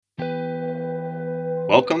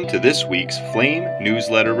Welcome to this week's Flame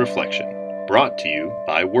Newsletter Reflection, brought to you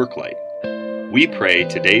by Worklight. We pray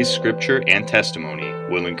today's scripture and testimony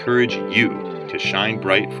will encourage you to shine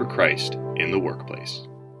bright for Christ in the workplace.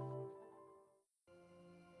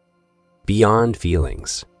 Beyond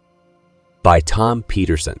Feelings by Tom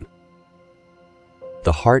Peterson.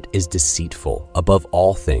 The heart is deceitful above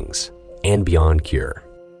all things and beyond cure.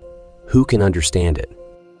 Who can understand it?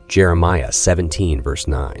 Jeremiah 17, verse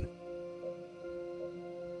 9.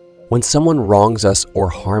 When someone wrongs us or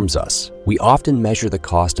harms us, we often measure the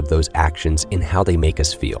cost of those actions in how they make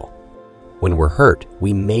us feel. When we're hurt,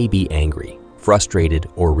 we may be angry, frustrated,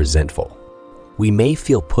 or resentful. We may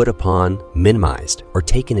feel put upon, minimized, or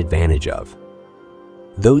taken advantage of.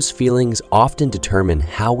 Those feelings often determine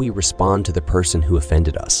how we respond to the person who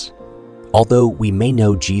offended us. Although we may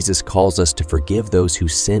know Jesus calls us to forgive those who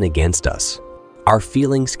sin against us, our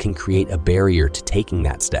feelings can create a barrier to taking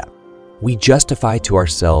that step. We justify to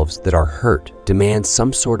ourselves that our hurt demands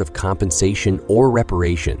some sort of compensation or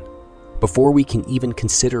reparation before we can even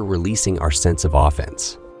consider releasing our sense of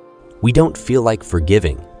offense. We don't feel like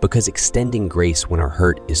forgiving because extending grace when our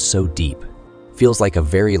hurt is so deep feels like a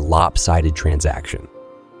very lopsided transaction.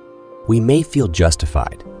 We may feel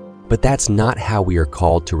justified, but that's not how we are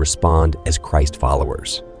called to respond as Christ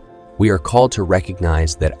followers. We are called to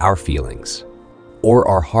recognize that our feelings, or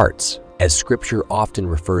our hearts, as Scripture often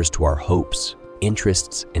refers to our hopes,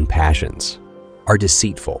 interests, and passions, are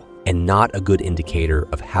deceitful and not a good indicator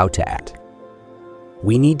of how to act.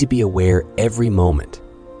 We need to be aware every moment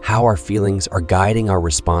how our feelings are guiding our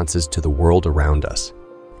responses to the world around us.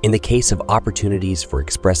 In the case of opportunities for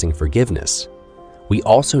expressing forgiveness, we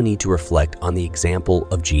also need to reflect on the example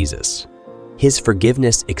of Jesus. His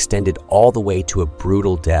forgiveness extended all the way to a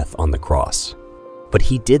brutal death on the cross. But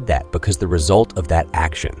he did that because the result of that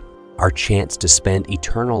action, our chance to spend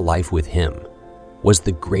eternal life with him, was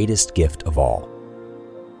the greatest gift of all.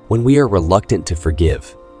 When we are reluctant to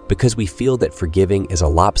forgive because we feel that forgiving is a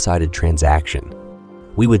lopsided transaction,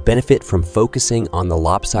 we would benefit from focusing on the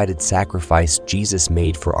lopsided sacrifice Jesus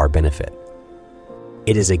made for our benefit.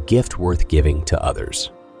 It is a gift worth giving to others.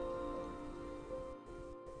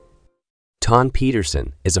 Tom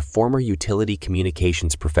Peterson is a former utility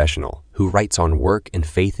communications professional who writes on work and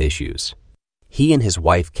faith issues. He and his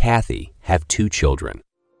wife, Kathy, have 2 children.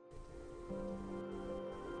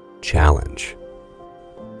 Challenge.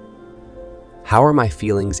 How are my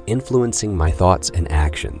feelings influencing my thoughts and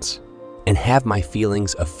actions? And have my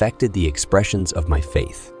feelings affected the expressions of my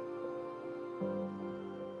faith?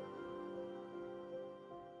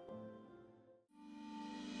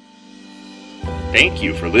 Thank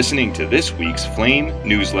you for listening to this week's Flame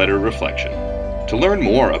Newsletter Reflection. To learn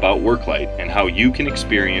more about Worklight and how you can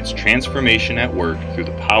experience transformation at work through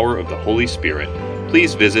the power of the Holy Spirit,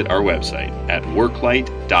 please visit our website at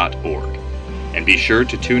worklight.org. And be sure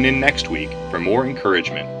to tune in next week for more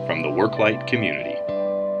encouragement from the Worklight community.